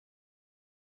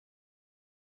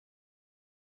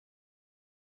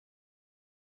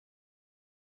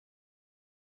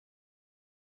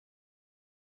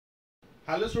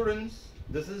Hello students,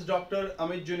 this is Dr.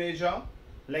 Amit Juneja,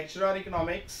 lecturer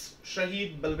economics,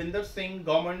 Shahid Balwinder Singh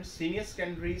Government Senior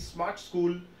Secondary Smart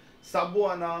School,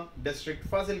 Sabuana District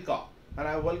Fazilka, and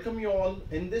I welcome you all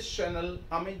in this channel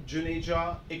Amit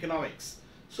Juneja Economics.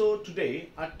 So today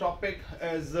our topic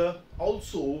is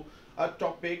also a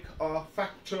topic, a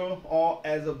factor or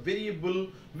as a variable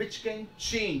which can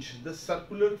change the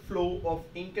circular flow of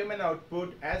income and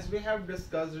output, as we have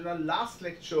discussed in our last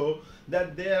lecture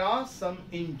that there are some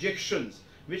injections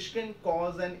which can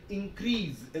cause an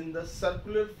increase in the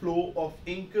circular flow of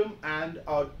income and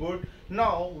output.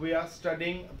 Now we are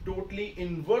studying totally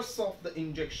inverse of the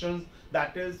injections,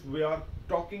 that is we are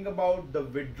talking about the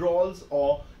withdrawals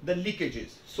or the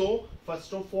leakages. So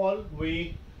first of all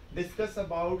we discuss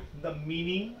about the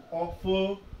meaning of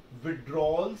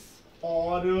withdrawals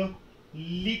और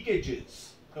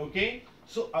leakages. Okay,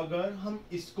 so अगर हम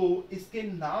इसको इसके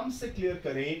नाम से clear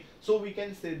करें, so we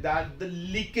can say that the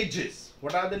leakages.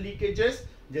 What are the leakages?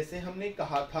 जैसे हमने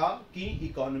कहा था कि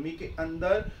इकोनॉमी के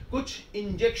अंदर कुछ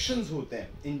इंजेक्शंस होते हैं,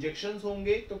 इंजेक्शंस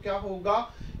होंगे तो क्या होगा,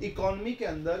 इकोनॉमी के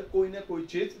अंदर कोई ना कोई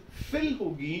चीज फिल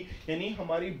होगी, यानी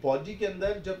हमारी बॉडी के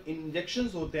अंदर जब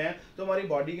इंजेक्शंस होते हैं तो हमारी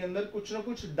बॉडी के अंदर कुछ ना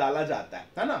कुछ डाला जाता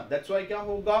है ना, दैट्स व्हाई क्या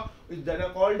होगा, that are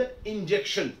called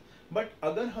injection. But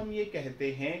अगर हम ये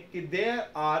कहते हैं कि देयर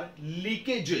आर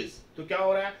लीकेजेस तो क्या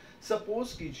हो रहा है,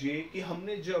 सपोज कीजिए कि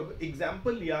हमने जब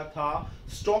एग्जाम्पल लिया था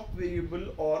स्टॉक वेरिएबल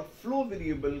और फ्लो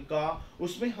वेरिएबल का,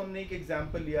 उसमें हमने एक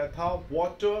एग्जाम्पल लिया था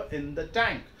वाटर इन द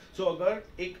टैंक. सो अगर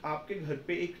एक आपके घर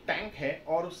पे एक टैंक है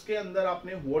और उसके अंदर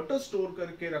आपने वाटर स्टोर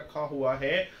करके रखा हुआ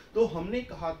है, तो हमने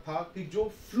कहा था कि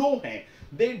जो फ्लो है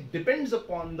दे डिपेंड्स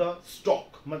अपॉन द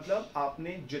स्टॉक, मतलब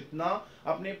आपने जितना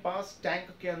अपने पास टैंक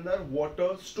के अंदर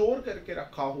वाटर स्टोर करके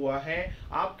रखा हुआ है,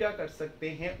 आप क्या कर सकते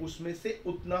हैं उसमें से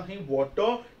उतना ही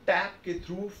वाटर टैप के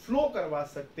थ्रू फ्लो करवा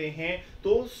सकते हैं.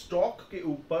 तो स्टॉक के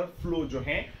ऊपर फ्लो जो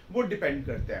है वो डिपेंड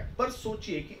करता है. पर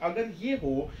सोचिए कि अगर ये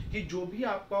हो कि जो भी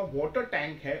आपका वाटर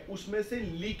टैंक है उसमें से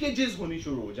लीकेजेस होनी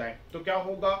शुरू हो जाए, तो क्या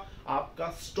होगा, आपका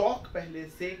स्टॉक पहले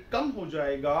से कम हो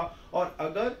जाएगा, और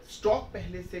अगर स्टॉक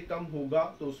पहले से कम होगा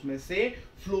तो उसमें से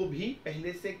फ्लो भी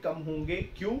पहले से कम होंगे.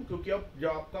 क्यों? क्योंकि अब जो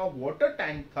आपका वाटर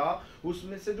टैंक था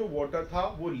उसमें से जो वाटर था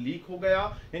वो लीक हो गया,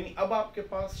 यानी अब आपके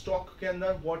पास स्टॉक के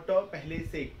अंदर वाटर पहले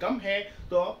से कम है,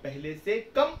 तो आप पहले से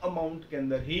कम अमाउंट के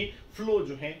अंदर ही फ्लो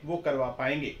जो है वो करवा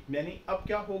पाएंगे. यानी अब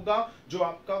क्या होगा, जो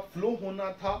आपका फ्लो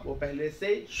होना था वो पहले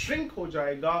से श्रिंक हो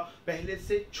जाएगा, पहले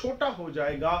से छोटा हो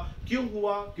जाएगा. क्यों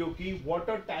हुआ? क्योंकि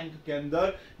वाटर टैंक के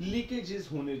अंदर लीकेजेस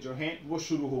होने जो हैं वो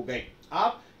शुरू हो गए.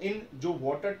 आप इन जो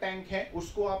वाटर टैंक है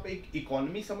उसको आप एक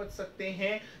इकोनॉमी समझ सकते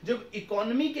हैं. जब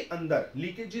इकोनॉमी के अंदर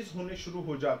लीकेजेस होने शुरू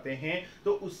हो जाते हैं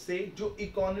तो उससे जो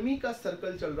इकोनॉमी का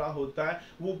सर्कल चल रहा होता है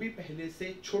वो भी पहले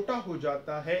से छोटा हो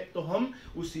जाता है, तो हम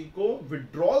उसी को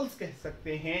विड्रॉल्स कह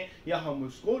सकते हैं या हम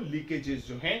उसको लीकेजेस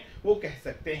जो हैं वो कह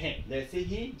सकते हैं.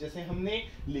 जैसे हमने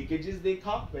लीकेजेस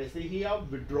देखा वैसे ही आप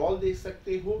विड्रॉल देख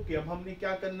सकते हो कि अब हमने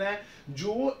क्या करना है,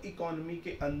 जो इकोनॉमी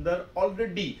के अंदर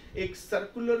ऑलरेडी एक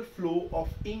circular flow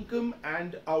of income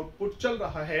and output चल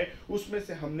रहा है उसमें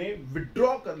से हमने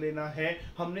विड्रॉ कर लेना है,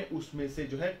 हमने उसमें से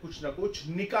जो है कुछ ना कुछ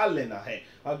निकाल लेना है.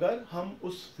 अगर हम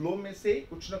उस फ्लो में से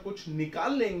कुछ ना कुछ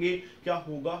निकाल लेंगे, क्या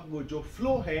होगा, वो जो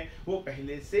फ्लो है वो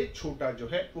पहले से छोटा जो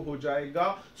है वो हो जाएगा.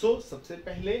 सो सबसे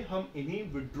पहले हम इन्हीं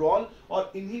विड्रॉल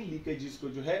और इन्हीं लीकेजेस को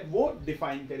जो है वो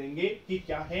डिफाइन करेंगे कि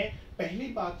क्या है.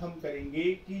 पहली बात हम करेंगे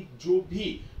कि जो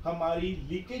भी हमारी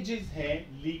लीकेजेस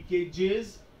हैं,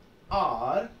 leakages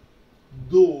are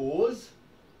those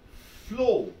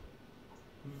flow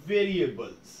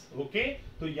variables. Okay,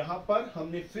 तो यहां पर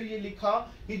हमने फिर ये लिखा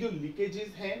कि जो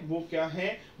लीकेजेस हैं वो क्या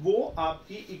हैं, वो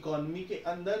आपकी इकोनॉमी के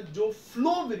अंदर जो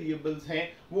फ्लो वेरिएबल्स हैं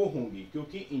वो होंगी,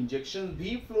 क्योंकि इंजेक्शन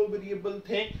भी फ्लो वेरिएबल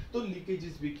थे तो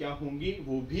लीकेजेस भी क्या होंगी,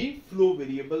 वो भी फ्लो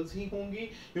वेरिएबल्स ही होंगी,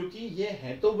 क्योंकि ये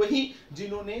है तो वही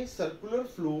जिन्होंने circular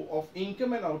flow of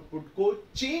income and output को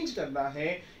चेंज करना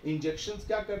है. इंजेक्शंस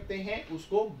क्या करते हैं,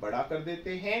 उसको बड़ा कर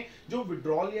देते हैं, जो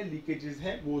विड्रॉल या लीकेजेस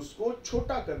हैं वो उसको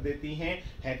छोटा कर देती हैं,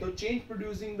 है तो चेंज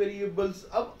प्रोड्यूसिंग वेरिएबल्स.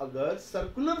 अब अगर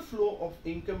circular flow of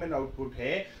income and output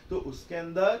है तो उसके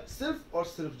अंदर सिर्फ और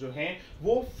सिर्फ जो है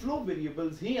वो फ्लो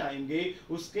वेरिएबल्स ही आएंगे,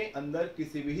 उसके अंदर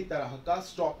किसी भी तरह का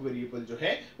स्टॉक वेरिएबल जो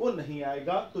है वो नहीं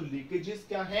आएगा. तो लीकेजेस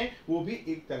क्या हैं, वो भी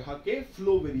एक तरह के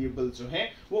फ्लो वेरिएबल्स जो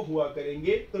हैं वो हुआ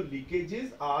करेंगे. तो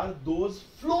leakages are those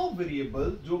flow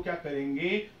variable जो क्या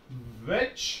करेंगे,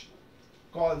 which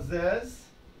causes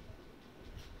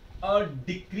a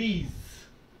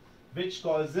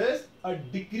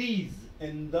decrease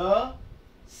in the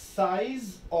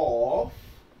size of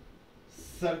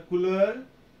circular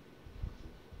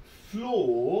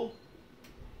flow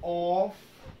of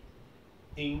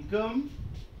income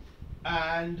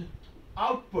and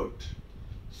output.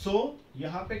 सो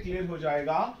यहां पे क्लियर हो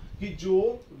जाएगा कि जो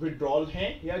विड्रॉल हैं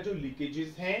या जो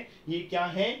लीकेजेस हैं ये क्या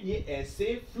हैं, ये ऐसे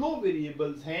फ्लो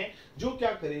वेरिएबल्स हैं जो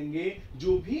क्या करेंगे,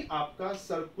 जो भी आपका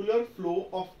circular flow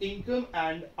of income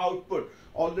and output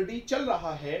already चल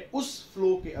रहा है उस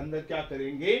फ्लो के अंदर क्या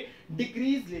करेंगे,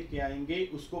 डिक्रीज लेके आएंगे,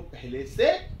 उसको पहले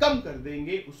से कम कर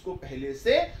देंगे, उसको पहले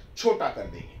से छोटा कर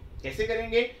देंगे। कैसे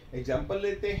करेंगे, एग्जाम्पल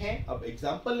लेते हैं। अब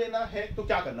एग्जाम्पल लेना है तो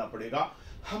क्या करना पड़ेगा,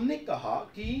 हमने कहा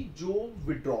कि जो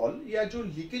विड्रॉल या जो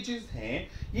लीकेजेस हैं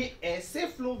ये ऐसे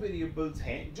फ्लो वेरिएबल्स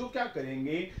हैं जो क्या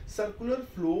करेंगे, circular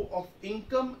flow of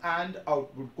income and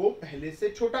output को पहले से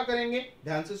छोटा करेंगे।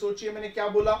 ध्यान से सोचिए मैंने क्या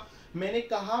बोला, मैंने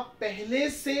कहा पहले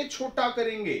से छोटा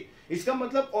करेंगे। इसका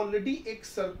मतलब ऑलरेडी एक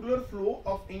circular flow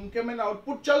of income and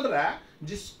output चल रहा है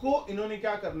जिसको इन्होंने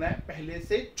क्या करना है, पहले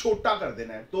से छोटा कर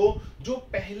देना है। तो जो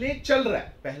पहले चल रहा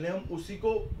है पहले हम उसी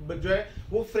को जो है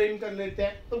वो फ्रेम कर लेते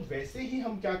हैं। तो वैसे ही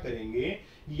हम क्या करेंगे,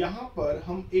 यहां पर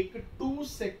हम एक टू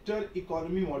सेक्टर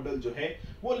इकोनॉमी मॉडल जो है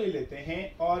वो ले लेते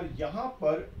हैं और यहां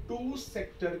पर टू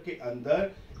सेक्टर के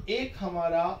अंदर एक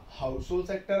हमारा हाउस होल्ड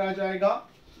सेक्टर आ जाएगा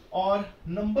और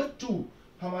नंबर 2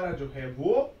 हमारा जो है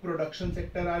वो प्रोडक्शन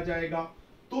सेक्टर आ जाएगा।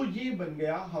 तो ये बन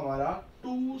गया हमारा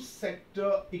to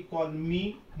sector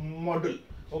economy model.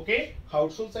 Okay,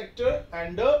 house hold sector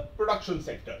and production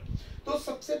sector. तो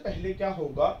सबसे पहले क्या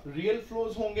होगा, रियल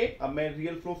फ्लोज होंगे। अब मैं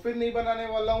रियल फ्लो फिर नहीं बनाने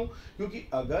वाला हूं क्योंकि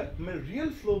अगर मैं रियल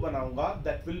फ्लो बनाऊंगा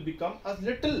that will become a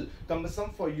little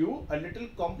कम्बसम for you, a little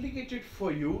complicated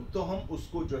for you, तो हम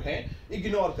उसको जो है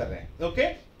इग्नोर कर रहे हैं। ओके,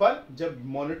 पर जब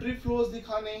मॉनेटरी फ्लोज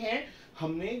दिखाने हैं,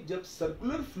 हमने जब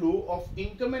circular flow of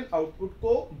income and output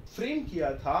को फ्रेम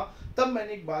किया था तब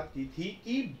मैंने एक बात की थी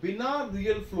कि बिना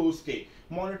रियल फ्लोज के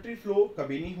मॉनेटरी फ्लो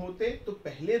कभी नहीं होते। तो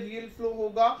पहले रियल फ्लो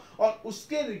होगा और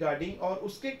उसके रिगार्डिंग और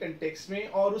उसके कंटेक्स्ट में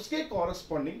और उसके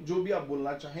कॉरस्पॉन्डिंग जो भी आप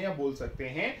बोलना चाहें या बोल सकते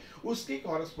हैं, उसके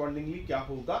कॉरस्पॉन्डिंगली क्या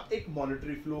होगा, एक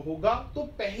मॉनेटरी फ्लो होगा। तो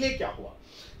पहले क्या हुआ,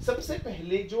 सबसे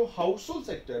पहले जो हाउस होल्ड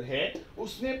सेक्टर है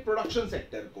उसने प्रोडक्शन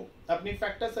सेक्टर को अपनी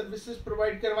फैक्टर सर्विसेज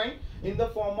प्रोवाइड करवाई in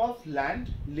the form of land,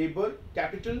 labour,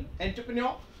 capital,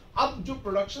 entrepreneur. अब जो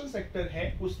प्रोडक्शन सेक्टर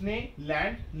है उसने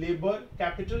लैंड, लेबर,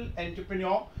 कैपिटल,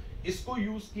 एंटरप्रेन्योर इसको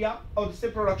यूज किया और इससे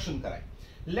प्रोडक्शन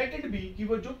कराई। लेट इट बी कि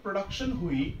वो जो प्रोडक्शन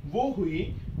हुई वो हुई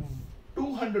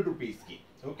 200 रुपीज की।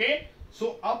 ओके, सो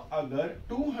अब अगर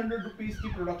 200 रुपीज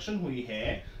की प्रोडक्शन हुई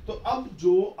है तो अब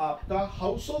जो आपका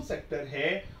हाउस होल्ड सेक्टर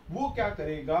है वो क्या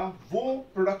करेगा, वो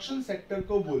प्रोडक्शन सेक्टर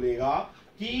को बोलेगा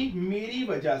कि मेरी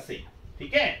वजह से,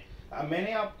 ठीक है,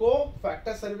 मैंने आपको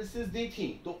फैक्टर सर्विसेज दी थी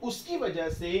तो उसकी वजह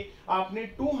से आपने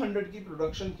 200 की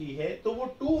प्रोडक्शन की है, तो वो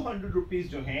 200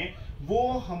 रुपीज जो हैं वो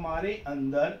हमारे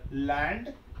अंदर लैंड,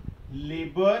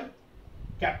 लेबर,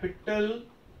 कैपिटल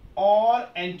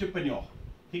और एंटरप्रेन्योर,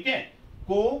 ठीक है,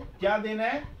 को क्या देना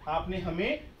है, आपने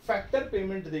हमें फैक्टर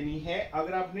पेमेंट देनी है।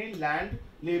 अगर आपने लैंड,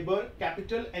 लेबर,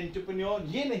 कैपिटल, एंटरप्रेन्योर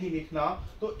ये नहीं लिखना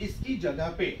तो इसकी जगह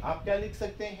पे आप क्या लिख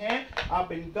सकते हैं,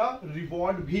 आप इनका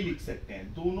रिवॉर्ड भी लिख सकते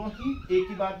हैं। दोनों ही एक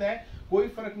ही बात है, कोई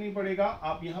फर्क नहीं पड़ेगा।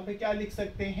 आप यहाँ पे क्या लिख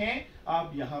सकते हैं,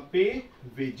 आप यहाँ पे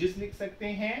वेजेस लिख सकते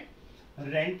हैं,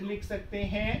 रेंट लिख सकते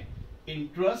हैं,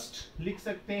 इंटरेस्ट लिख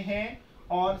सकते हैं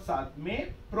और साथ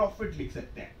में प्रॉफिट लिख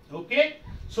सकते हैं। ओके,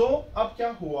 सो अब क्या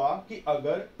हुआ कि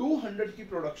अगर 200 की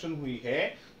प्रोडक्शन हुई है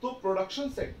तो production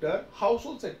sector house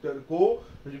hold sector को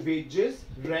वेजेस,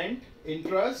 रेंट,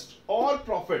 इंटरेस्ट और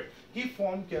प्रॉफिट की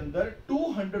फॉर्म के अंदर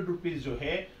 200 रुपीज जो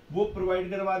है वो प्रोवाइड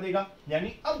करवा देगा।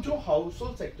 यानी अब जो हाउस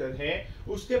होल्ड सेक्टर है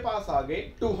उसके पास आ गए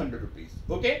 200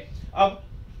 रुपीज। ओके, अब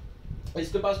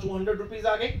इसके पास 200 रुपीज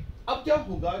आ गए। अब क्या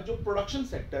होगा, जो प्रोडक्शन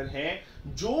सेक्टर है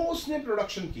जो उसने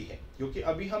प्रोडक्शन की है, क्योंकि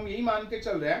अभी हम यही मान के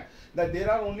चल रहे हैं that there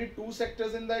are only to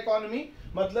sectors in the economy,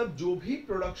 मतलब जो भी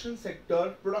प्रोडक्शन सेक्टर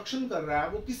प्रोडक्शन कर रहा है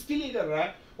वो किसके लिए कर रहा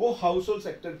है, वो हाउस होल्ड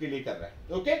सेक्टर के लिए कर रहा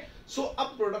है। ओके, सो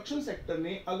अब प्रोडक्शन सेक्टर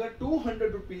ने अगर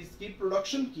 200 रुपीज की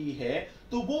प्रोडक्शन की है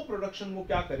तो वो प्रोडक्शन वो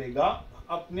क्या करेगा,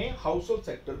 अपने हाउस होल्ड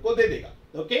सेक्टर को दे देगा।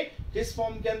 ओके, किस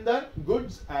फॉर्म के अंदर,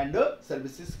 गुड्स एंड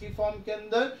सर्विसेज की फॉर्म के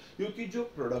अंदर, क्योंकि जो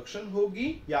प्रोडक्शन होगी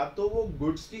या तो वो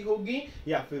गुड्स की होगी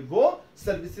या फिर वो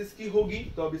सर्विसेज की होगी।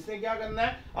 तो अब इसने क्या करना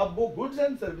है, अब वो गुड्स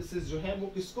एंड सर्विसेज जो है वो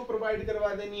किसको प्रोवाइड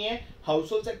करवा देनी है,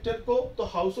 हाउस होल्ड सेक्टर को। तो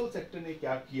हाउस होल्ड सेक्टर ने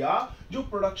क्या किया, जो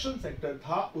प्रोडक्शन सेक्टर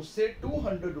था उससे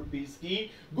 200 रुपीज की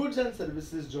गुड्स एंड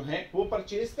सर्विसेज जो है वो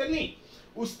परचेज कर ली।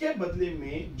 उसके बदले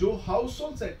में जो हाउस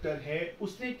होल्ड सेक्टर है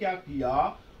उसने क्या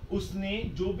किया, उसने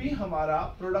जो भी हमारा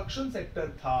प्रोडक्शन सेक्टर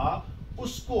था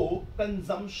उसको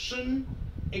कंजम्पशन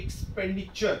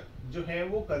एक्सपेंडिचर जो है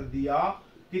वो कर दिया,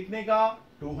 कितने का,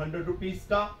 200 रुपीज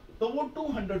का। तो वो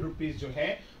 200 रुपीज जो है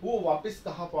वो वापस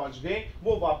कहां पहुंच गए,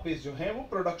 वो वापस जो है वो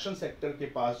प्रोडक्शन सेक्टर के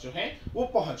पास जो है वो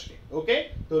पहुंच गए। ओके,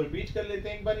 तो रिपीट कर लेते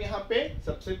हैं एक बार यहाँ पे।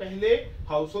 सबसे पहले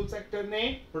हाउस होल्ड सेक्टर ने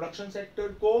प्रोडक्शन सेक्टर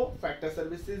को फैक्टर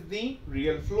सर्विसेज दी,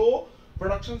 रियल फ्लो।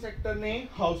 प्रोडक्शन सेक्टर ने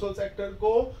हाउस होल्ड सेक्टर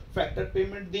को फैक्टर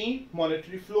पेमेंट दी,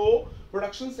 मॉनेटरी फ्लो।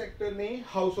 प्रोडक्शन सेक्टर ने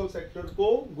हाउस होल्ड सेक्टर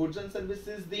को goods and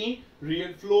services the,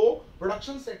 real flow.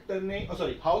 Production sector ने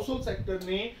house hold sector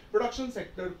ने production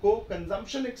sector को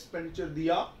consumption expenditure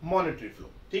दिया, monetary flow.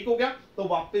 ठीक हो गया, तो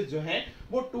वापस जो है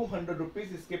वो 200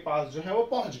 रुपीज इसके पास जो है वो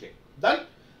पहुंच गए। डन।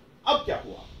 अब क्या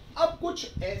हुआ, अब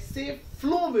कुछ ऐसे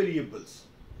फ्लो वेरिएबल्स,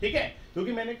 ठीक है,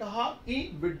 क्योंकि मैंने कहा कि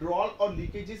विड्रॉल और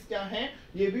लीकेजेस क्या हैं,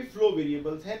 ये भी फ्लो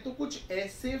वेरिएबल्स हैं। तो कुछ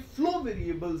ऐसे फ्लो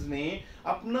वेरिएबल्स ने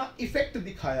अपना इफेक्ट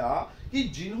दिखाया कि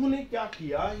जिन्होंने क्या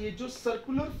किया, ये जो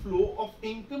circular flow of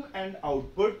income and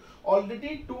output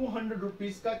already 200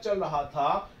 rupees का चल रहा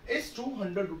था, इस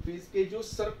 200 रुपीज के जो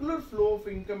circular flow of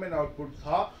income and output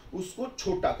था उसको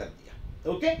छोटा कर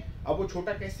दिया। ओके, अब वो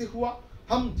छोटा कैसे हुआ,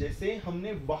 हम जैसे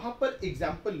हमने वहां पर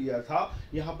एग्जाम्पल लिया था,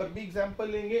 यहां पर भी एग्जाम्पल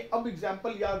लेंगे। अब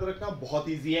एग्जाम्पल याद रखना बहुत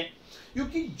इजी है,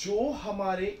 क्योंकि जो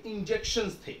हमारे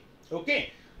इंजेक्शंस थे, ओके,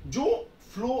 जो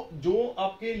फ्लो, जो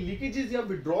आपके लीकेजेस या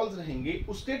विड्रॉल्स रहेंगे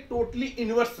उसके टोटली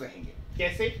इनवर्स रहेंगे।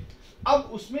 कैसे, अब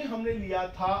उसमें हमने लिया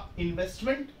था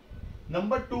इन्वेस्टमेंट,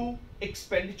 नंबर 2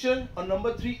 एक्सपेंडिचर और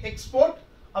नंबर 3 एक्सपोर्ट।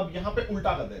 अब यहां पे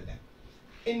उल्टा कर देते हैं,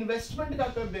 इन्वेस्टमेंट का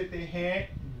कर देते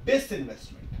हैं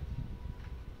डिसइन्वेस्टमेंट,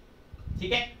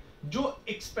 ठीक है, जो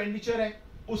एक्सपेंडिचर है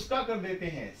उसका कर देते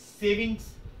हैं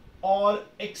सेविंग्स, और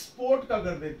एक्सपोर्ट का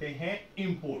कर देते हैं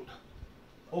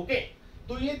इंपोर्ट। ओके,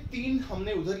 तो ये 3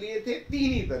 हमने उधर लिए थे, 3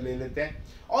 ही इधर ले लेते हैं,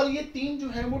 और ये 3 जो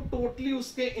है वो टोटली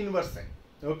उसके इनवर्स है।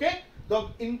 ओके, तो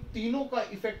अब इन तीनों का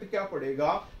इफेक्ट क्या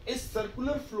पड़ेगा इस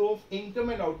circular flow of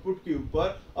income and output के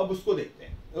ऊपर, अब उसको देखते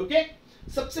हैं। ओके,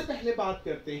 सबसे पहले बात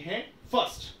करते हैं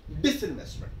फर्स्ट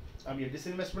डिसइन्वेस्टमेंट। अब ये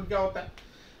डिसइन्वेस्टमेंट क्या होता है,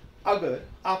 अगर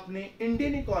आपने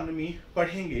इंडियन इकोनॉमी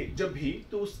पढ़ेंगे जब भी,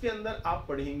 तो उसके अंदर आप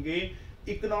पढ़ेंगे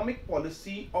इकोनॉमिक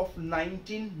पॉलिसी ऑफ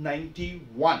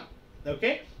 1991। ओके,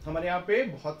 हमारे यहाँ पे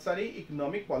बहुत सारी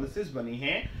इकोनॉमिक पॉलिसीज बनी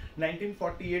हैं।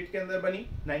 1948 के अंदर बनी,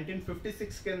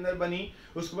 1956 के अंदर बनी,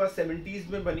 उसके बाद 70s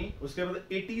में बनी, उसके बाद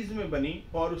 80s में बनी,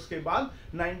 और उसके बाद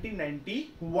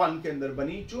 1991 के अंदर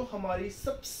बनी, जो हमारी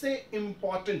सबसे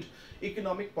इंपॉर्टेंट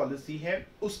इकोनॉमिक पॉलिसी है।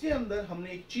 उसके अंदर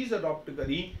हमने एक चीज अडॉप्ट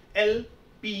करी,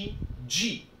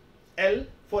 LPG, L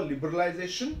for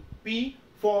liberalization, P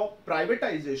for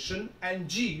privatization and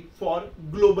G for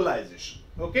globalization.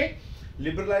 Okay,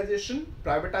 liberalization,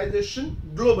 privatization,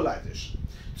 globalization.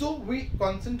 So we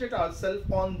concentrate ourselves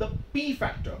on the P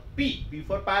factor, P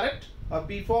for parrot और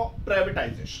P for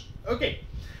privatization. Okay,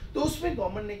 तो उसमें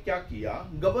government ने क्या किया,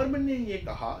 government ने ये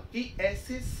कहा कि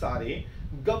ऐसे सारे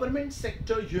गवर्नमेंट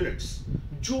सेक्टर यूनिट्स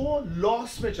जो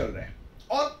लॉस में चल रहे हैं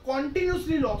और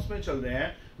कॉन्टिन्यूसली लॉस में चल रहे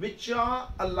हैं, which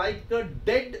are like a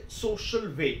dead social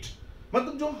wait,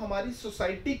 मतलब जो हमारी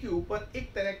सोसाइटी के ऊपर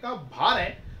एक तरह का भार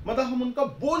है, मतलब हम उनका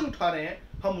बोझ उठा रहे हैं,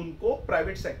 हम उनको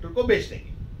प्राइवेट सेक्टर को बेच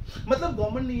देंगे। मतलब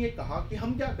गवर्नमेंट ने ये कहा कि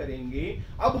हम क्या करेंगे,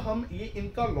 अब हम ये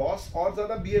इनका लॉस और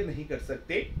ज्यादा बियर नहीं कर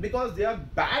सकते, because they are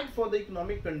bad for the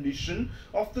economic condition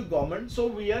of the government, so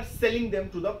we are selling them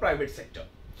to the private sector.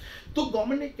 तो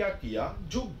गवर्नमेंट ने क्या किया,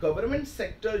 जो गवर्नमेंट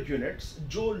सेक्टर यूनिट्स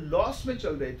जो लॉस में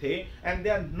चल रहे थे and they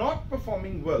are not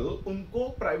performing well, उनको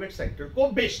प्राइवेट सेक्टर को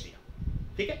बेच दिया।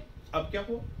 ठीक है, अब क्या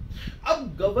हुआ,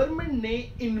 अब गवर्नमेंट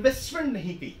ने इन्वेस्टमेंट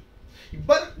नहीं की,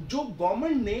 पर जो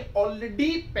गवर्नमेंट ने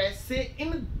ऑलरेडी पैसे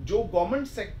इन जो गवर्नमेंट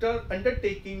सेक्टर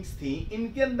अंडरटेकिंग्स थी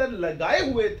इनके अंदर लगाए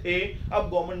हुए थे, अब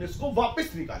गवर्नमेंट ने इसको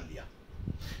वापस निकाल लिया।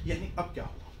 यानी अब क्या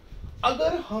हुआ,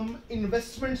 अगर हम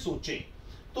इन्वेस्टमेंट सोचें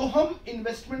तो हम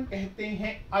इन्वेस्टमेंट कहते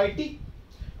हैं IT,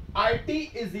 IT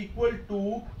is equal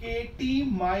to KT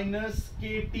minus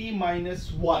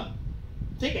 1।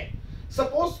 ठीक है,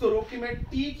 सपोज करो कि मैं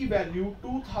T की वैल्यू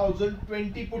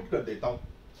 2020 पुट कर देता हूं,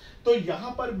 तो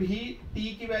यहां पर भी T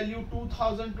की वैल्यू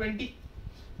 2020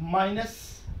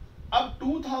 माइनस, अब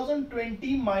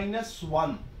 2020 माइनस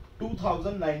 1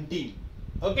 2019।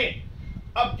 ओके,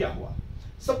 अब क्या हुआ,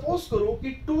 सपोज करो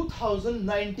कि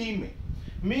 2019 में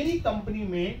मेरी कंपनी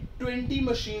में 20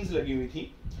 मशीन्स लगी हुई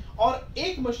थी और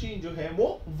एक मशीन जो है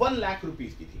वो 1 लाख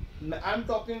रुपीस की थी। I am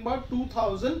talking about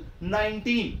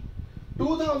 2019।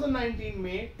 2019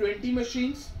 में 20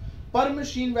 मशीन्स, पर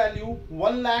machine value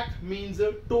 1 lakh, means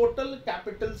total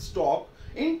capital stock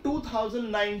in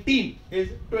 2019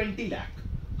 is 20 lakh.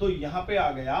 तो यहां पे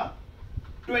आ गया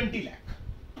 20 लाख।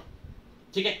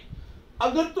 ठीक है,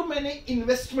 अगर तो मैंने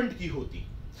इन्वेस्टमेंट की होती,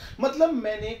 मतलब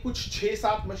मैंने कुछ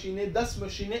 6-7 मशीनें 10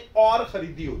 मशीनें और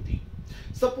खरीदी होती,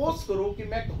 सपोज करो कि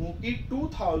मैं कहूं कि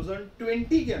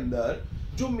 2020 के अंदर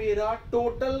जो मेरा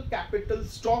टोटल कैपिटल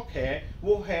स्टॉक है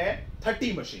वो है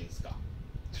 30 मशीन्स का।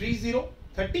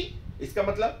 30 इसका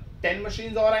मतलब 10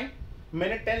 मशीन्स और आई,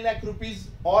 मैंने 10 लाख रुपीस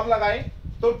और लगाए,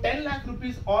 तो 10 लाख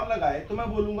रुपीस और लगाए तो मैं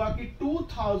बोलूंगा कि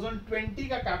 2020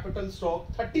 का capital stock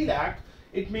 30 lakh,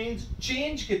 it means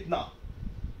change कितना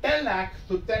 10 लाख,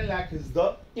 तो 10 lakh is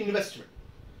the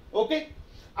investment. Okay,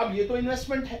 अब ये तो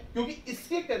इन्वेस्टमेंट है क्योंकि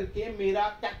इसके करके मेरा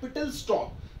कैपिटल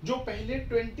स्टॉक जो पहले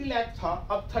 20 लाख था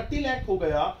अब 30 लाख हो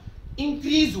गया,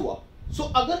 इंक्रीज हुआ। सो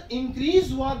अगर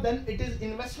इंक्रीज हुआ देन इट इज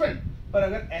इन्वेस्टमेंट। पर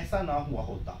अगर ऐसा ना हुआ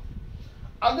होता,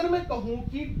 अगर मैं कहूं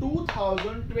कि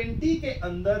 2020 के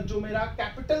अंदर जो मेरा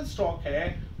कैपिटल स्टॉक है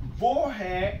वो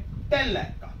है 10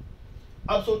 लाख का,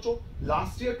 अब सोचो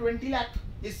लास्ट ईयर 20 लाख,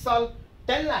 इस साल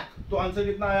 10 लाख, तो आंसर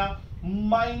कितना आया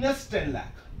 -10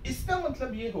 लाख। इसका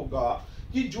मतलब ये होगा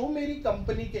कि जो मेरी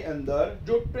कंपनी के अंदर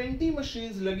जो 20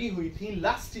 मशीन्स लगी हुई थी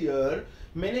लास्ट ईयर,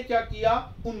 मैंने क्या किया,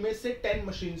 उनमें से 10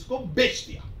 मशीन्स को बेच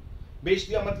दिया। बेच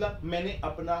दिया मतलब मैंने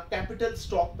अपना कैपिटल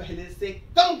स्टॉक पहले से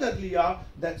कम कर लिया,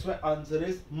 that's why answer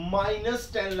is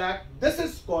 -10 lakh. This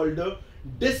is called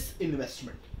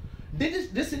disinvestment.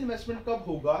 Disinvestment कब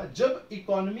होगा, जब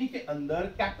इकोनॉमी के अंदर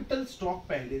कैपिटल स्टॉक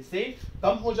पहले से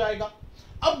कम हो जाएगा।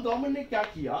 अब गवर्नमेंट ने क्या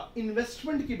किया,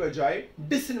 इन्वेस्टमेंट की बजाय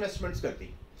डिसइन्वेस्टमेंट्स कर दी।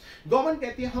 गवर्नमेंट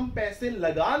कहती है हम पैसे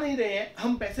लगा नहीं रहे हैं,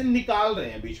 हम पैसे निकाल रहे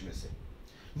हैं बीच में से।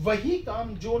 वही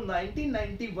काम जो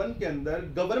 1991 के अंदर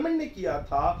गवर्नमेंट ने किया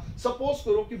था, सपोज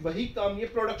करो कि वही काम ये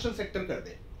प्रोडक्शन सेक्टर कर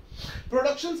दे।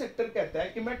 प्रोडक्शन सेक्टर कहता है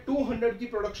कि मैं 200 की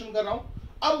प्रोडक्शन कर रहा हूं,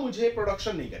 अब मुझे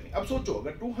प्रोडक्शन नहीं करनी। अब सोचो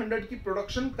अगर 200 की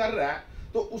प्रोडक्शन कर रहा है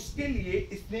तो उसके लिए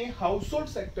इसने हाउस होल्ड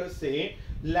सेक्टर से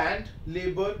लैंड,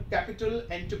 लेबर, कैपिटल,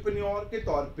 एंटरप्रेन्योर के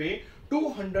तौर पे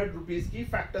 200 रुपीज की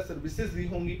फैक्टर सर्विसेज ली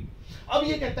होंगी। अब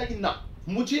ये कहता है कि ना,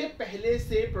 मुझे पहले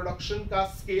से प्रोडक्शन का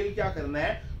स्केल क्या करना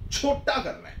है, छोटा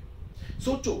करना है।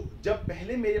 सोचो जब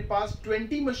पहले मेरे पास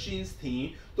 20 मशीन्स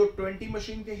थी तो 20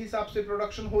 मशीन के हिसाब से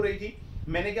प्रोडक्शन हो रही थी,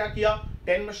 मैंने क्या किया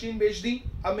 10 मशीन बेच दी,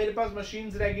 अब मेरे पास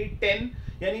मशीन्स रह गई 10,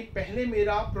 यानी पहले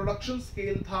मेरा प्रोडक्शन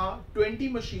स्केल था 20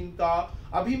 मशीन का,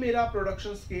 अभी मेरा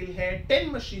प्रोडक्शन स्केल है 10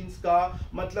 मशीन्स का,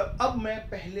 मतलब अब मैं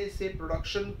पहले से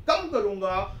प्रोडक्शन कम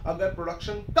करूंगा। अगर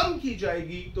प्रोडक्शन कम की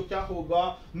जाएगी तो क्या होगा,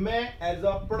 मैं as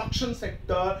a production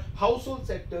sector, house hold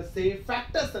sector से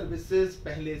फैक्टर सर्विसेज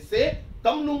पहले से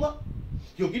कम लूंगा,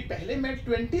 क्योंकि पहले मैं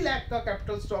 20 लाख का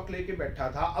कैपिटल स्टॉक लेके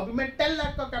बैठा था, अभी मैं 10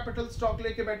 लाख का कैपिटल स्टॉक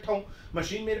लेके बैठा हूं,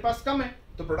 मशीन मेरे पास कम है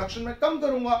तो प्रोडक्शन में कम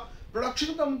करूंगा।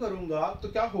 प्रोडक्शन कम करूंगा तो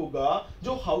क्या होगा,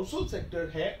 जो हाउस होल्ड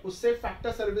सेक्टर है उससे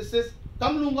फैक्टर सर्विसेज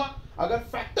कम लूंगा। अगर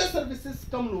फैक्टर सर्विसेज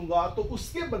कम लूंगा तो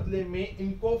उसके बदले में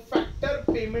इनको फैक्टर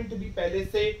पेमेंट भी पहले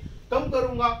से कम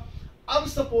करूंगा। अब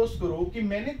सपोज करो कि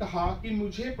मैंने कहा कि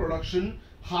मुझे प्रोडक्शन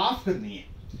हाफ करनी है,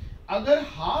 अगर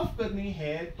हाफ करनी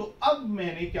है तो अब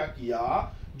मैंने क्या किया,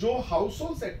 जो हाउस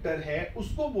होल्ड सेक्टर है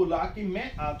उसको बोला कि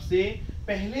मैं आपसे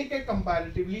पहले के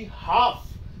कंपैरेटिवली हाफ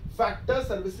फैक्टर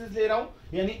सर्विसेज ले रहा हूं,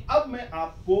 यानी अब मैं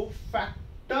आपको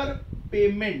फैक्टर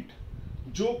पेमेंट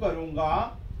जो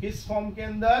करूंगा किस फॉर्म के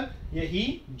अंदर,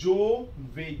 यही जो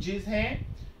वेजेस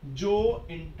हैं, जो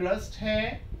इंटरेस्ट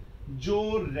है, जो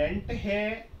रेंट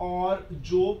है और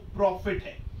जो प्रॉफिट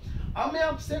है। अब मैं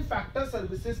आपसे फैक्टर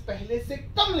सर्विसेज पहले से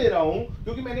कम ले रहा हूं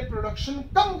क्योंकि मैंने प्रोडक्शन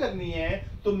कम करनी है,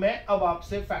 तो मैं अब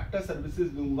आपसे फैक्टर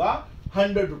सर्विसेज लूंगा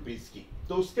 100 रुपीज की।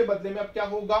 तो उसके बदले में अब क्या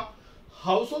होगा,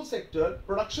 house hold sector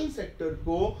production sector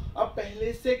को अब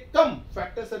पहले से कम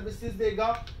फैक्टर सर्विसेज देगा।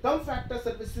 कम फैक्टर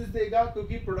सर्विसेज देगा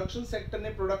क्योंकि प्रोडक्शन सेक्टर ने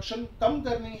प्रोडक्शन कम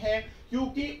करनी है,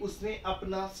 क्योंकि उसने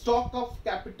अपना स्टॉक ऑफ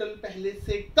कैपिटल पहले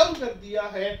से कम कर दिया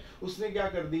है, उसने क्या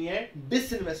कर दी है,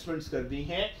 डिसइन्वेस्टमेंट्स कर दी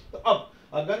हैं। तो अब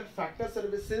अगर फैक्टर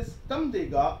सर्विसेज कम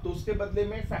देगा तो उसके बदले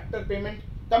में फैक्टर पेमेंट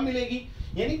कम मिलेगी,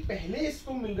 यानी पहले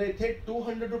इसको मिल रहे थे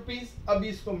 200 रुपीज, अभी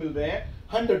इसको मिल रहे हैं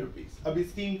 100 रुपीज। अब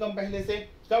इसकी इनकम पहले से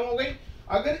कम हो गई।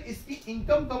 अगर इसकी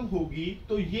इनकम कम होगी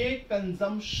तो ये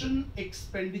कंजम्पशन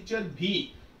एक्सपेंडिचर भी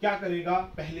क्या करेगा,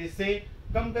 पहले से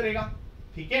कम करेगा।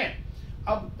 ठीक है,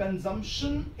 अब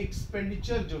कंजम्पशन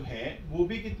एक्सपेंडिचर जो है वो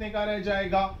भी कितने का रह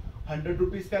जाएगा, 100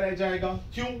 रुपीज का रह जाएगा।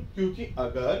 क्यों, क्योंकि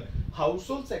अगर हाउस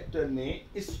होल्ड सेक्टर ने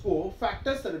इसको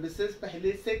फैक्टर सर्विसेज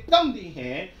पहले से कम दी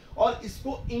हैं और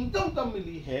इसको इनकम कम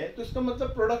मिली है, तो इसका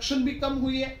मतलब प्रोडक्शन भी कम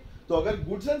हुई है। तो अगर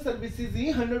goods and services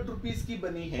he 100 rupees की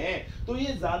बनी है तो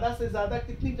ये ज्यादा से ज्यादा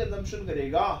कितनी कंजम्पशन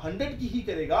करेगा, 100 की ही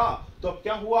करेगा। तो अब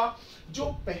क्या हुआ, जो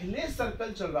पहले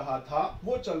सर्कल चल रहा था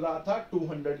वो चल रहा था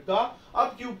 200 का,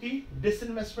 अब क्योंकि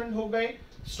डिसइन्वेस्टमेंट हो गए,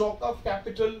 स्टॉक ऑफ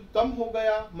कैपिटल कम हो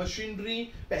गया, मशीनरी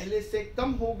पहले से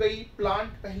कम हो गई,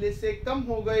 प्लांट पहले से कम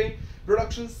हो गए,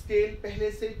 प्रोडक्शन स्केल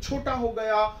पहले से छोटा हो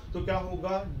गया, तो क्या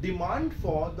होगा, demand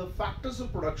for the factors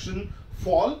of production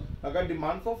fall, अगर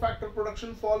demand for factor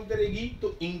production fall करेगी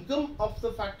तो income of the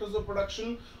factors of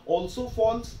production also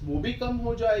false, वो भी कम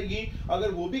हो जाएगी।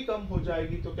 अगर वो भी कम हो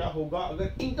जाएगी तो क्या होगा,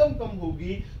 अगर इनकम कम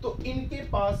होगी तो इनके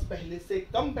पास पहले से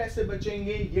कम पैसे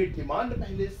बचेंगे, ये डिमांड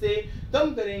पहले से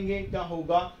कम करेंगे, क्या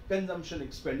होगा, कंजम्पशन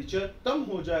एक्सपेंडिचर कम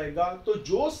हो जाएगा। तो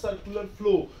जो सर्कुलर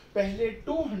फ्लो पहले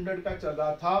 200 का चल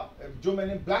रहा था, जो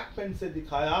मैंने ब्लैक पेन से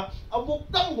दिखाया, अब वो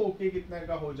कम होके कितने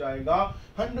का हो जाएगा,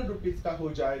 100 रुपीज का हो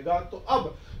जाएगा। तो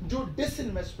अब जो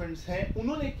डिसइन्वेस्टमेंट्स हैं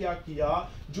उन्होंने क्या किया,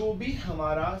 जो भी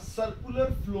हमारा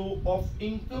circular flow of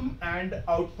income and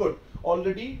output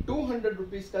already 200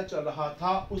 rupees का चल रहा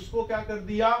था, उसको क्या कर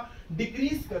दिया,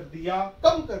 डिक्रीज कर दिया,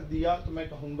 कम कर दिया। तो मैं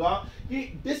कहूंगा कि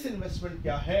डिसइन्वेस्टमेंट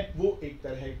क्या है, वो एक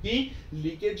तरह की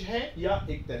लीकेज है या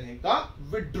एक तरह का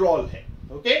विड्रॉल है।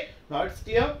 Okay, now it's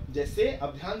clear. जैसे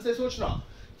अब ध्यान से सोचना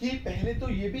कि पहले तो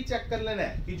ये भी चेक कर लेना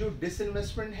है कि जो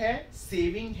डिसइन्वेस्टमेंट है,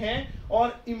 सेविंग है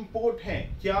और इंपोर्ट है,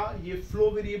 क्या ये फ्लो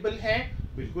वेरिएबल है?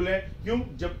 बिल्कुल है। क्यों?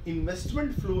 जब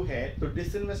इन्वेस्टमेंट फ्लो है तो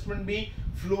डिसइन्वेस्टमेंट भी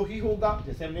फ्लो ही होगा।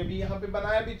 जैसे हमने भी यहाँ पे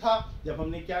बनाया भी था, जब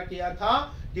हमने क्या किया था,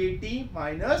 KT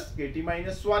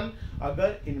माइनस 1।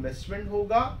 अगर इन्वेस्टमेंट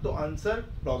होगा तो आंसर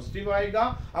पॉजिटिव आएगा,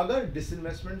 अगर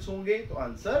डिसइन्वेस्टमेंट्स होंगे तो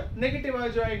आंसर नेगेटिव आ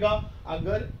जाएगा।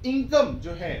 अगर इनकम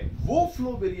जो है वो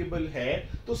फ्लो वेरिएबल है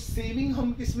तो सेविंग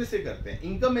हम किस में से करते हैं,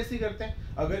 इनकम में से करते हैं।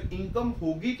 अगर इनकम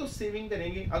होगी तो सेविंग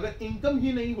करेंगे, अगर इनकम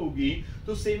ही नहीं होगी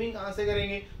तो सेविंग कहां से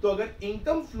करेंगे। तो अगर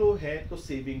इनकम फ्लो है तो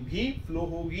सेविंग भी फ्लो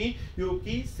होगी,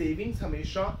 क्योंकि सेविंग्स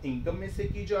हमेशा इनकम में से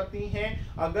की जाती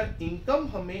हैं। अगर इनकम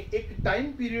हमें एक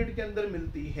टाइम पीरियड के अंदर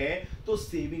मिलती है तो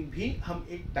सेविंग भी हम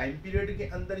एक टाइम पीरियड के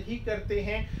अंदर ही करते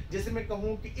हैं। जैसे मैं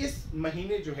कहूं कि इस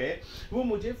महीने जो है वो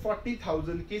मुझे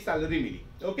 40,000 की salary milli,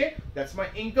 okay, that's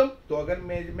my income. तो अगर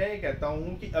मैं कहता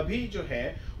हूं कि अभी जो है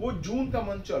वो जून का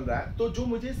मंथ चल रहा है, तो जो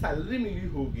मुझे सैलरी मिली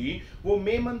होगी वो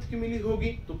मई मंथ की मिली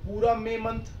होगी। तो पूरा मई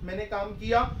मंथ मैंने काम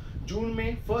किया, जून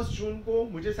में 1 जून को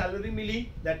मुझे salary milli,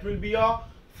 that will be a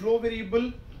flow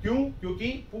variable. क्यों? क्योंकि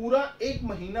पूरा एक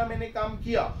महीना मैंने काम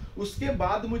किया, उसके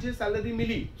बाद मुझे सैलरी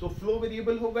मिली, तो फ्लो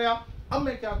वेरिएबल हो गया। अब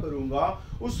मैं क्या करूंगा,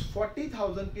 उस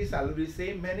 40,000 की सैलरी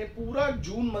से मैंने पूरा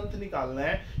जून मंथ निकालना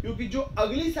है, क्योंकि जो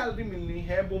अगली सैलरी मिलनी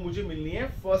है वो मुझे मिलनी है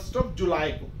 1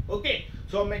 जुलाई को। ओके,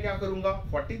 सो अब मैं क्या करूंगा,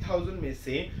 40,000 में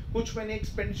से कुछ मैंने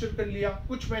एक्सपेंडिचर कर लिया,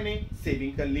 कुछ मैंने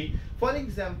सेविंग कर ली। फॉर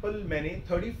एग्जाम्पल मैंने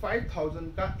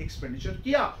 35,000 का एक्सपेंडिचर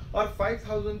किया और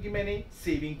 5,000 की मैंने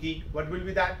सेविंग की। What will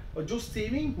be that? और जो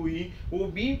सेविंग हुई वो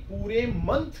भी पूरे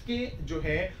मंथ के जो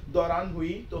है दौरान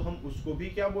हुई, तो हम उसको भी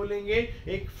क्या बोलेंगे,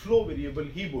 एक फ्लो वेरिएबल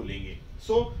ही बोलेंगे।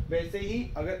 सो वैसे ही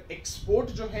अगर एक्सपोर्ट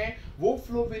जो है वो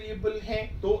फ्लो वेरिएबल है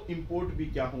तो इंपोर्ट भी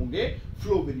क्या होंगे,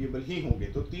 फ्लो वेरिएबल ही होंगे।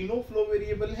 तो तीनों फ्लो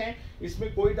वेरिएबल हैं,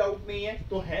 इसमें कोई डाउट नहीं है।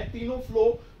 तो है तीनों फ्लो,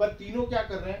 पर तीनों क्या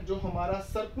कर रहे हैं, जो हमारा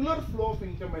circular flow of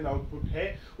income and output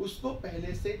है उसको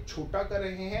पहले से छोटा कर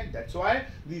रहे हैं। That's why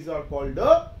these are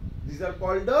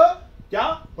called क्या,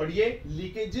 पढ़िए,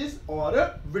 लीकेजेस और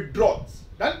विड्रॉल्स।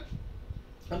 डन।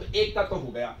 अब एक का तो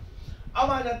हो गया, अब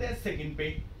आ जाते हैं सेकंड पे,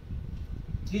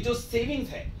 कि जो सेविंग्स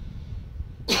है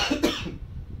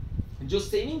जो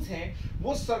सेविंग्स हैं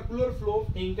वो circular flow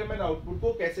of income and output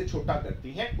को कैसे छोटा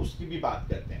करती हैं, उसकी भी बात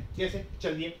करते हैं। कैसे?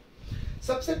 चलिए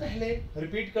सबसे पहले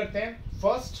रिपीट करते हैं।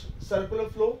 फर्स्ट सर्कुलर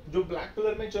फ्लो जो ब्लैक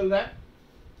कलर में चल रहा है,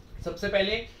 सबसे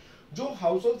पहले जो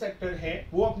हाउस होल्ड सेक्टर है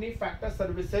वो अपनी फैक्टर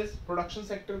सर्विसेज प्रोडक्शन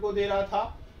सेक्टर को दे रहा था,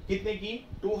 कितने की,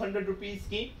 200 रुपीज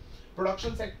की।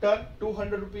 प्रोडक्शन सेक्टर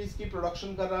 200 रुपीज की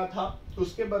प्रोडक्शन कर रहा था, तो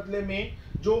उसके बदले में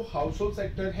जो हाउस होल्ड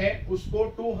सेक्टर है उसको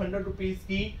 200 रुपीज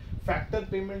की फैक्टर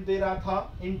पेमेंट दे रहा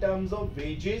था in terms of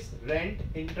wages,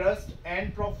 rent, interest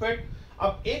and profit.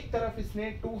 अब एक तरफ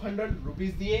इसने 200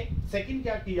 रुपीज दिए, सेकंड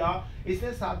क्या किया,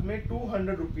 इसने साथ में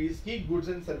 200 रुपीज की गुड्स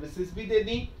एंड सर्विसेज भी दे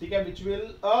दी, ठीक है, which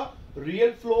will a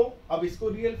real flow. अब इसको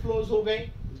रियल फ्लोज हो गए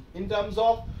in terms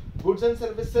of goods and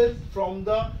services from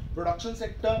the production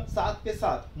sector, साथ के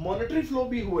साथ मॉनेटरी फ्लो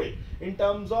भी हुए in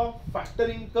terms of factor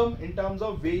income, in terms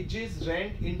of wages,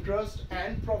 rent, interest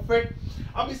and profit.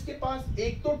 अब इसके पास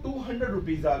एक तो 200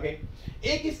 रुपीज आ गए,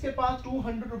 एक इसके पास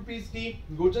 200 रुपीज की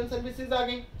गुड्स एंड सर्विसेज आ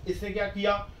गई। इसने क्या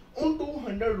किया, उन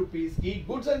 200 रुपीज की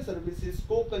गुड्स एंड सर्विसेज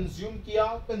को कंज्यूम किया,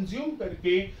 कंज्यूम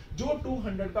करके जो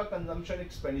 200 का कंजम्पशन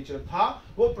एक्सपेंडिचर था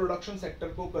वो प्रोडक्शन सेक्टर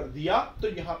को कर दिया। तो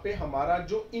यहाँ पे हमारा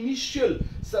जो initial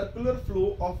circular flow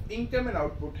of income and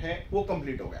output है वो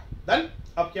कंप्लीट हो गया। डन।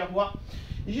 अब क्या हुआ,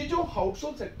 ये जो हाउस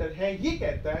होल्ड सेक्टर है ये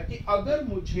कहता है कि अगर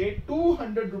मुझे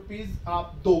 200 रुपीज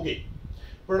आप दोगे,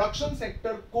 प्रोडक्शन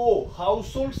सेक्टर को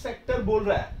हाउस होल्ड सेक्टर बोल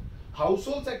रहा है, हाउस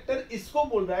होल्ड सेक्टर इसको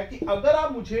बोल रहा है कि अगर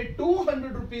आप मुझे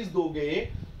 200 रुपीज दोगे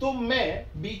तो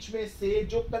मैं बीच में से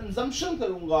जो कंजम्पशन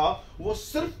करूंगा वो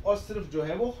सिर्फ और सिर्फ जो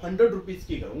है वो 100 रुपीज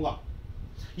की करूंगा।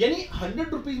 यानी 100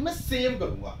 रुपीज में सेव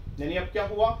करूंगा। यानी अब क्या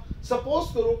हुआ,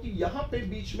 सपोज करो कि यहां पे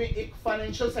बीच में एक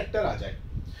फाइनेंशियल सेक्टर आ जाए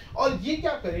और ये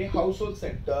क्या करे, हाउस होल्ड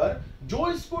सेक्टर, जो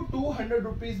इसको 200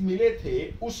 रुपीज मिले थे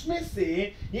उसमें से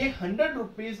ये 100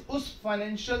 रुपीज उस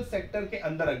फाइनेंशियल सेक्टर के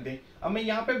अंदर रख दे। अब मैं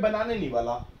यहाँ पे बनाने नहीं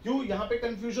वाला, क्यों, यहाँ पे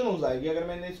कंफ्यूजन हो जाएगी अगर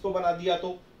मैंने इसको बना दिया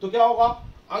तो क्या होगा,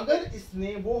 अगर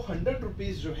इसने वो 100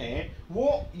 रुपीज जो है वो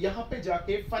यहाँ पे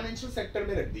जाके फाइनेंशियल सेक्टर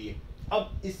में रख दिए,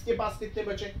 अब इसके पास कितने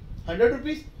बचे, 100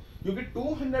 रुपीज, क्योंकि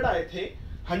 200 आए थे,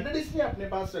 100 इसने अपने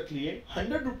पास रख लिए,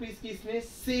 100 रुपीज की इसने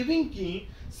सेविंग की,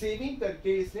 सेविंग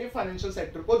करके इसने फाइनेंशियल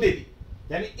सेक्टर को दे दी,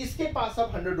 यानी इसके पास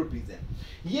अब 100 रुपीज है।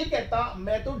 ये कहता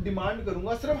मैं तो डिमांड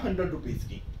करूंगा सिर्फ 100 रुपीज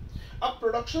की। अब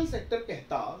प्रोडक्शन सेक्टर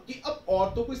कहता कि अब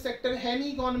और तो कोई सेक्टर है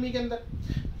नहीं इकोनॉमी के अंदर,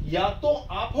 या तो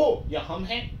आप हो या हम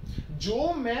हैं,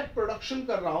 जो मैं प्रोडक्शन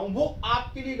कर रहा हूं वो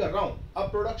आपके लिए कर रहा हूं। अब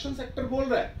प्रोडक्शन सेक्टर बोल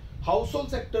रहा है हाउस होल्ड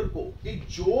सेक्टर को कि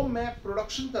जो मैं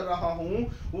प्रोडक्शन कर रहा हूं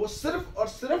वो सिर्फ और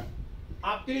सिर्फ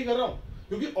आपके लिए कर रहा हूं,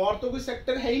 क्योंकि और तो कोई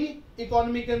सेक्टर है ही नहीं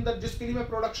इकोनॉमी के अंदर जिसके लिए मैं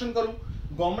प्रोडक्शन करूं,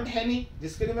 गवर्नमेंट है नहीं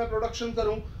जिसके लिए मैं प्रोडक्शन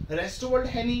करूं, रेस्ट वर्ल्ड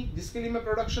है नहीं जिसके लिए मैं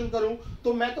प्रोडक्शन करूं,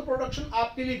 तो मैं तो प्रोडक्शन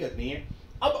आपके लिए करनी है।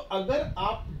 अब अगर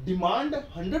आप डिमांड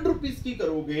 100 रुपीज की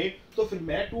करोगे तो फिर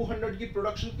मैं 200 की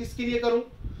प्रोडक्शन किसके लिए करूं,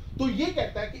 तो ये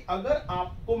कहता है कि अगर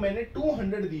आपको मैंने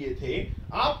 200 दिए थे,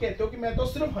 आप कहते हो कि मैं तो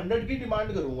सिर्फ 100 की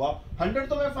डिमांड करूंगा, 100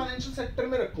 तो मैं फाइनेंशियल सेक्टर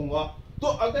में रखूंगा, तो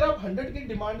अगर आप 100 की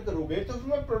डिमांड करोगे तो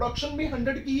फिर मैं प्रोडक्शन भी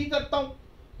 100 की ही करता हूं।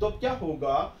 तो अब क्या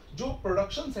होगा, जो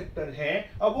प्रोडक्शन सेक्टर है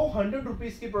अब वो 100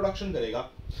 रुपीज की प्रोडक्शन करेगा।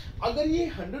 अगर ये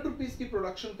 100 रुपीज की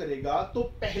प्रोडक्शन करेगा तो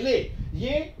पहले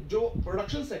ये जो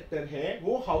प्रोडक्शन सेक्टर है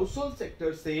वो हाउस होल्ड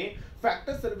सेक्टर से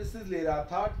फैक्टर सर्विसेज ले रहा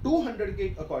था 200 के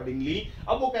अकॉर्डिंगली।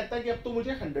 अब वो कहता है कि अब तो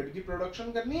मुझे 100 की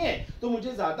प्रोडक्शन करनी है तो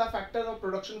मुझे ज्यादा फैक्टर और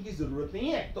प्रोडक्शन की जरूरत नहीं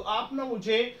है, तो आप ना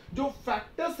मुझे जो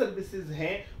फैक्टर सर्विसेज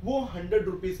हैं वो 100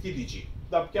 रुपीज की दीजिए।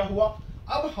 तो अब क्या हुआ,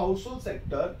 अब house hold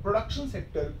sector production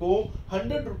sector को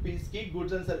 100 रुपीज की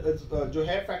गुड्स एंड जो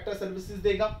है फैक्टर सर्विसेज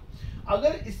देगा।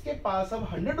 अगर इसके पास अब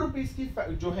 100 रुपीज की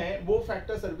जो है वो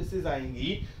फैक्टर सर्विसेज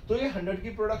आएंगी तो ये 100 की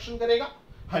प्रोडक्शन करेगा,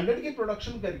 100 की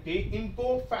प्रोडक्शन करके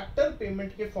इनको फैक्टर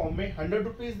पेमेंट के फॉर्म में 100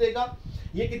 रुपीज देगा।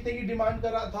 ये कितने की डिमांड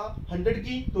कर रहा था, 100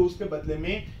 की, तो उसके बदले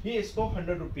में ये इसको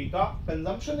 100 रुपए का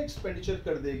कंजम्पशन एक्सपेंडिचर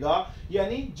कर देगा।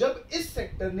 यानी जब इस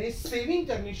सेक्टर ने सेविंग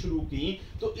करनी शुरू की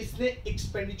तो इसने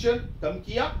एक्सपेंडिचर कम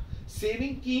किया,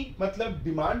 सेविंग की मतलब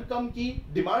डिमांड कम की,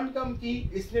 डिमांड कम की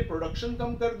इसने प्रोडक्शन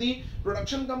कम कर दी,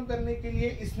 प्रोडक्शन कम करने के लिए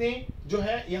इसने जो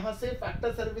है यहां से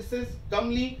फैक्टर सर्विसेज कम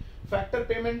ली, फैक्टर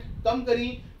पेमेंट कम करी,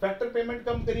 फैक्टर पेमेंट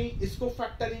कम करी, इसको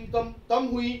फैक्टर इनकम कम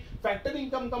हुई, फैक्टर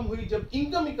इनकम कम हुई, जब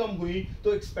इनकम ही कम हुई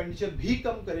तो एक्सपेंडिचर भी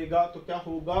कम करेगा। तो क्या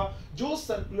होगा, जो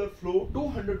सर्कुलर फ्लो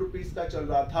 200 रुपीज का चल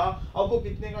रहा था अब वो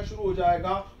कितने का शुरू हो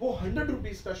जाएगा, वो 100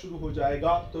 रुपीज का शुरू हो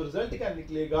जाएगा। तो रिजल्ट क्या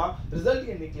निकलेगा, रिजल्ट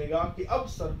ये निकलेगा कि अब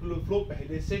सर्कुलर फ्लो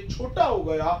पहले से छोटा हो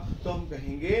गया। तो हम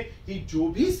कहेंगे कि जो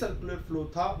भी सर्कुलर फ्लो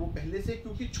था वो पहले से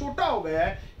क्योंकि छोटा हो गया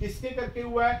है, किसके करके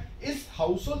हुआ है, इस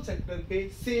हाउस होल्ड सेक्टर के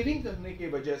सेविंग करने की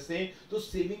वजह से। तो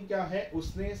सेविंग क्या है,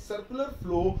 उसने circular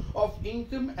flow of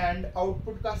income and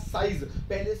output का साइज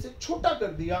पहले से छोटा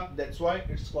कर दिया, that's why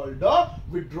it's called the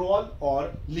withdrawal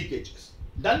और लीकेजेस।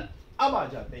 डन। अब आ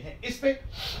जाते हैं इस पे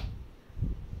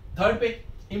थर्ड पे,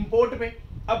 इंपोर्ट पे।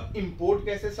 अब इंपोर्ट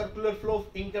कैसे circular flow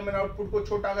of income and output को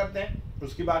छोटा करते हैं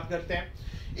उसकी बात करते हैं।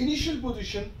 इनिशियल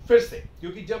पोजीशन फिर से,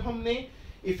 क्योंकि जब हमने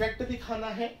इफेक्ट दिखाना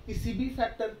है किसी भी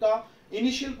फैक्टर का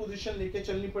इनिशियल पोजीशन लेके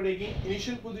चलनी पड़ेगी।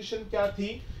 इनिशियल पोजीशन क्या थी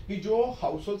कि जो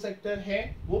हाउस होल्ड सेक्टर है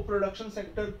वो प्रोडक्शन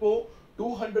सेक्टर को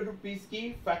 200 रुपीज की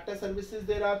फैक्टर सर्विसेज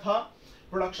दे रहा था,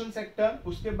 प्रोडक्शन सेक्टर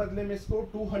उसके बदले में इसको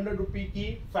 200 रुपए की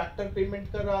फैक्टर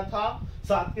पेमेंट कर रहा था,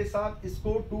 साथ के साथ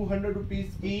इसको 200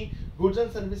 रुपीज की गुड्स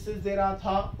एंड सर्विसेज दे रहा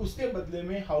था, उसके बदले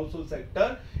में हाउस होल्ड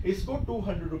सेक्टर इसको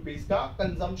 200 रुपीज का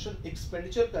कंजम्पशन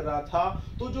एक्सपेंडिचर कर रहा था।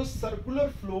 तो जो circular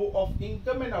flow of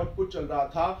income and output चल रहा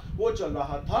था वो चल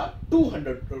रहा था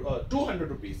 200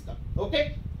 रुपीज का। ओके,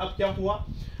 अब क्या हुआ,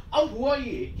 अब हुआ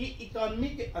ये कि इकोनॉमी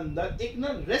के अंदर एक ना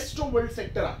रेस्ट ऑफ वर्ल्ड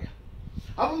सेक्टर आ गया।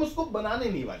 अब हम उसको बनाने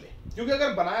नहीं वाले, क्योंकि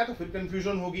अगर बनाया तो फिर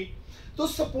कंफ्यूजन होगी। तो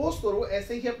सपोज करो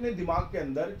ऐसे ही अपने दिमाग के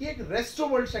अंदर कि एक रेस्ट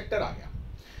ऑफ वर्ल्ड सेक्टर आ गया।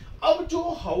 अब जो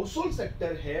हाउस होल्ड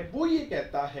सेक्टर है वो ये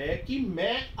कहता है कि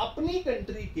मैं अपनी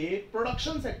कंट्री के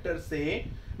प्रोडक्शन सेक्टर से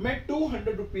मैं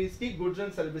 200 रुपीज की गुड्स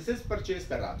एंड सर्विसेज परचेज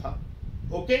कर रहा था।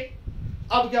 ओके,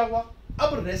 अब क्या हुआ,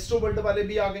 अब रेस्ट ऑफ वर्ल्ड वाले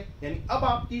भी आ गए, यानी अब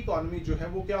आपकी इकोनॉमी जो है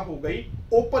वो क्या हो गई,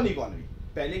 ओपन इकोनॉमी।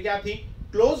 पहले क्या थी,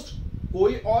 क्लोज्ड,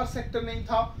 कोई और सेक्टर नहीं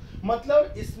था।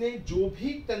 मतलब इसने जो भी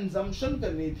कंजम्पशन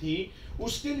करनी थी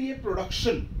उसके लिए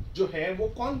प्रोडक्शन जो है वो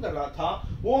कौन कर रहा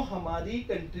था, वो हमारी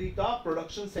कंट्री का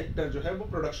प्रोडक्शन सेक्टर जो है वो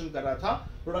प्रोडक्शन कर रहा था,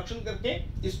 प्रोडक्शन करके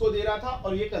इसको दे रहा था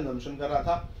और ये कंजम्पशन कर रहा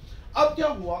था। अब क्या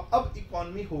हुआ, अब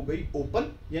इकोनॉमी हो गई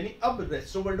ओपन, यानी अब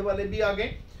रेस्ट ऑफ वर्ल्ड वाले भी आ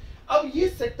गए। अब ये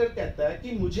सेक्टर कहता है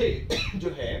कि मुझे जो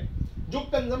है जो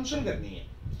कंजम्पशन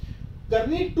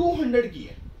करनी 200 की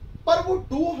है, पर वो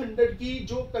 200 की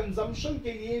जो कंजम्पशन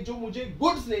के लिए जो मुझे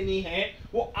गुड्स लेनी है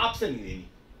वो आपसे नहीं लेनी,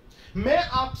 मैं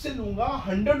आपसे लूंगा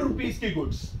 100 रुपीज की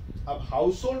गुड्स। अब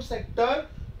house hold sector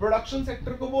production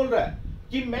sector को बोल रहा है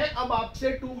कि मैं अब आपसे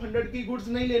 200 की गुड्स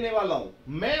नहीं लेने वाला हूं,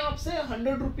 मैं आपसे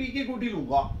 100 रुपी की गुड ही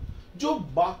लूंगा, जो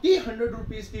बाकी 100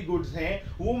 रुपीज की गुड्स हैं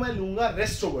वो मैं लूंगा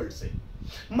रेस्ट ऑफ वर्ल्ड से।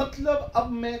 मतलब अब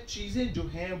मैं चीजें जो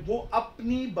हैं वो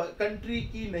अपनी कंट्री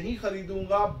की नहीं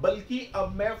खरीदूंगा, बल्कि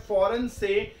अब मैं फॉरेन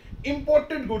से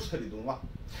इंपोर्टेड गुड्स खरीदूंगा।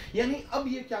 यानी अब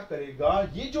ये क्या करेगा,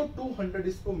 ये जो 200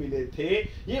 इसको मिले थे,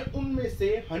 ये उनमें से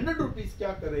 100 रुपीज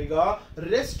क्या करेगा,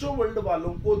 रेस्ट ऑफ वर्ल्ड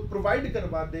वालों को प्रोवाइड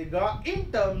करवा देगा इन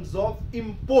टर्म्स ऑफ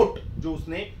इंपोर्ट जो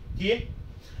उसने किए।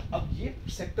 अब ये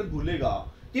सेक्टर भूलेगा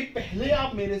कि पहले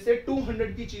आप मेरे से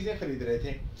 200 की चीजें खरीद रहे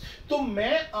थे, तो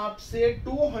मैं आपसे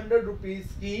 200 रुपीज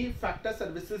की फैक्टर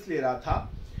सर्विसेज ले रहा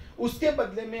था, उसके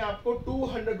बदले में आपको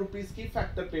 200 रुपीज की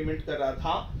फैक्टर पेमेंट कर रहा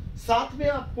था, साथ में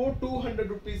आपको 200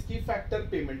 रुपीज की फैक्टर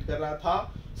पेमेंट कर रहा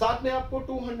था, साथ में आपको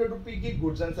 200 रुपी की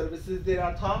गुड्स एंड सर्विसेज दे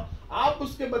रहा था, आप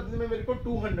उसके बदले में मेरे को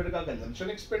 200 का कंजम्पशन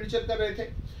एक्सपेंडिचर कर रहे थे।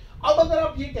 अब अगर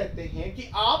आप ये कहते हैं कि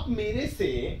आप मेरे से,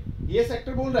 ये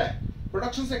सेक्टर बोल रहा है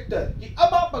प्रोडक्शन सेक्टर, कि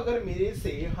अब आप अगर मेरे से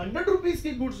 100 रुपीज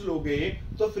की गुड्स लोगे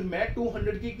तो फिर मैं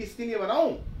 200 की किसके लिए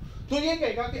बनाऊं, तो ये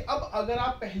कहेगा कि अब अगर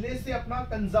आप पहले से अपना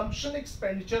कंजम्पशन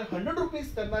एक्सपेंडिचर 100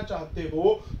 रुपीज करना चाहते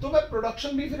हो तो मैं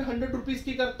प्रोडक्शन भी फिर 100 रुपीज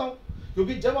की करता हूं,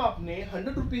 क्योंकि जब आपने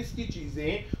 100 रुपीज की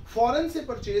चीजें फॉरेन से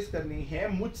परचेज करनी है,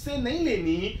 मुझसे नहीं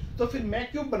लेनी, तो फिर मैं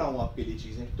क्यों बनाऊं आपके लिए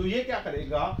चीजें। तो ये क्या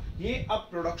करेगा, ये अब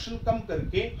प्रोडक्शन कम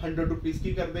करके 100 रुपीज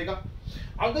की कर देगा।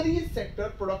 अगर ये सेक्टर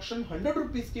प्रोडक्शन 100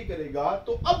 रुपीज की करेगा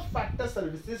तो अब फैक्टर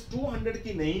सर्विसेज 200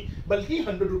 की नहीं बल्कि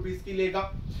 100 रुपीज की लेगा।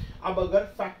 अब अगर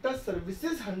फैक्टर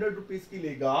सर्विसेज 100 रुपीज की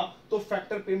लेगा तो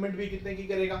फैक्टर पेमेंट भी कितने की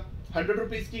करेगा, 100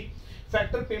 रुपीज की।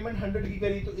 फैक्टर पेमेंट 100 की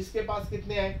करी तो इसके पास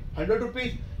कितने आए, 100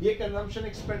 रुपीज। ये कंजम्पशन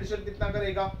एक्सपेंडिचर कितना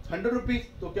करेगा, 100 रुपीज।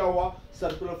 तो क्या हुआ,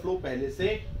 सर्कुलर फ्लो पहले से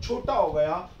छोटा हो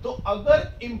गया। तो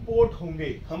अगर इंपोर्ट होंगे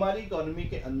हमारी इकोनॉमी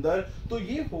के अंदर तो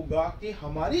ये होगा कि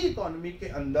हमारी इकोनॉमी के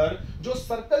अंदर जो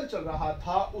सर्कल चल रहा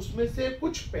था उसमें से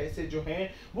कुछ पैसे जो हैं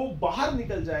वो बाहर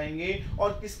निकल जाएंगे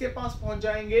और किसके पास पहुंच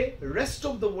जाएंगे, rest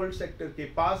of the world sector के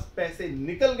पास पैसे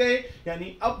निकल गए।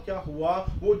 यानी अब क्या हुआ,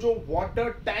 वो जो वाटर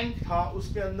टैंक था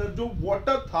उसके अंदर जो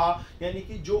वाटर था यानी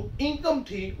कि जो इनकम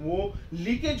थी वो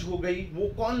लीकेज हो गई। वो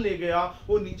कौन ले गया,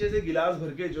 वो नीचे से गिलास भर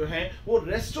के जो है वो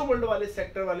रेस्ट ऑफ वर्ल्ड वाले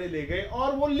सेक्टर वाले ले गए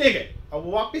और वो ले गए, अब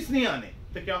वो वापस नहीं आने।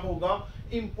 तो क्या होगा,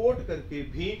 इंपोर्ट करके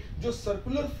भी जो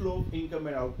circular flow income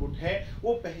and output है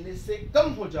वो पहले से कम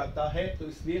हो जाता है। तो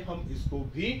इसलिए हम इसको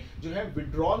भी जो है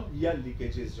विड्रॉल या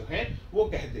लीकेजेस जो है वो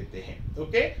कह देते हैं।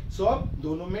 ओके, सो अब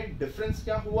दोनों में डिफरेंस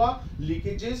क्या हुआ,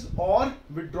 लीकेजेस और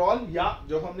विड्रॉल, या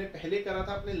जो हमने पहले करा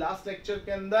था अपने लास्ट लेक्चर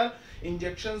के अंदर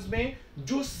इंजेक्शंस में,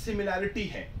 जो सिमिलैरिटी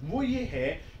है वो ये है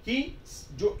कि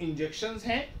जो इंजेक्शंस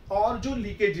हैं और जो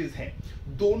लीकेजेस हैं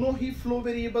दोनों ही फ्लो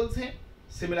वेरिएबल्स हैं।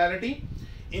 सिमिलैरिटी,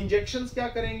 इंजेक्शंस क्या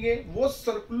करेंगे, वो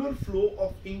circular flow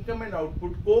of income and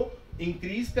output को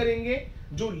इंक्रीज करेंगे,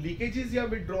 जो लीकेजेस या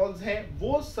विड्रॉल्स हैं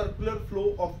वो circular flow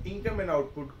of income and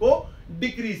output को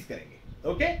डिक्रीज करेंगे।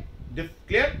 Okay,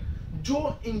 clear.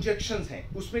 जो इंजेक्शंस हैं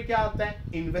उसमें क्या आता है,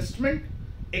 investment,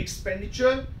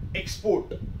 expenditure,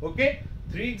 export. Okay,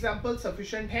 3 example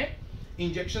sufficient हैं।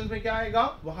 इंजेक्शंस में क्या आएगा,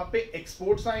 वहां पे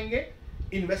एक्सपोर्ट्स आएंगे,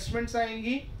 इन्वेस्टमेंट्स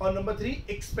आएंगी और नंबर 3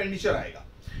 एक्सपेंडिचर आएगा।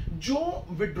 जो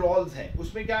विड्रॉल्स हैं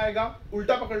उसमें क्या आएगा,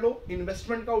 उल्टा पकड़ लो,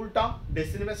 इन्वेस्टमेंट का उल्टा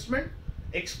डिसइन्वेस्टमेंट,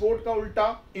 एक्सपोर्ट का उल्टा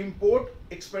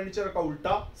इंपोर्ट, एक्सपेंडिचर का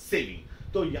उल्टा सेविंग।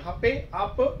 तो यहां पे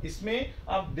आप इसमें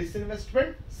आप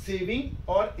डिसइन्वेस्टमेंट, सेविंग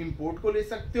और इंपोर्ट को ले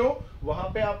सकते हो,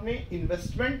 वहां पे आपने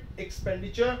इन्वेस्टमेंट,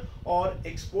 एक्सपेंडिचर और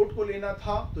एक्सपोर्ट को लेना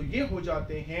था। तो ये हो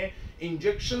जाते हैं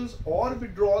इंजेक्शंस और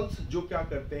विड्रॉल्स जो क्या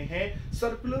करते हैं,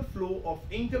 circular flow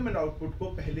of income and output को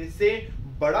पहले से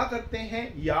बड़ा करते हैं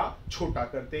या छोटा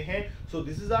करते हैं। So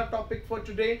this is our topic for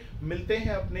today. मिलते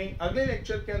हैं अपने अगले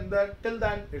लेक्चर के अंदर। Till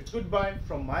then it's good bye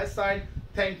from my side.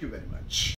 Thank you very much.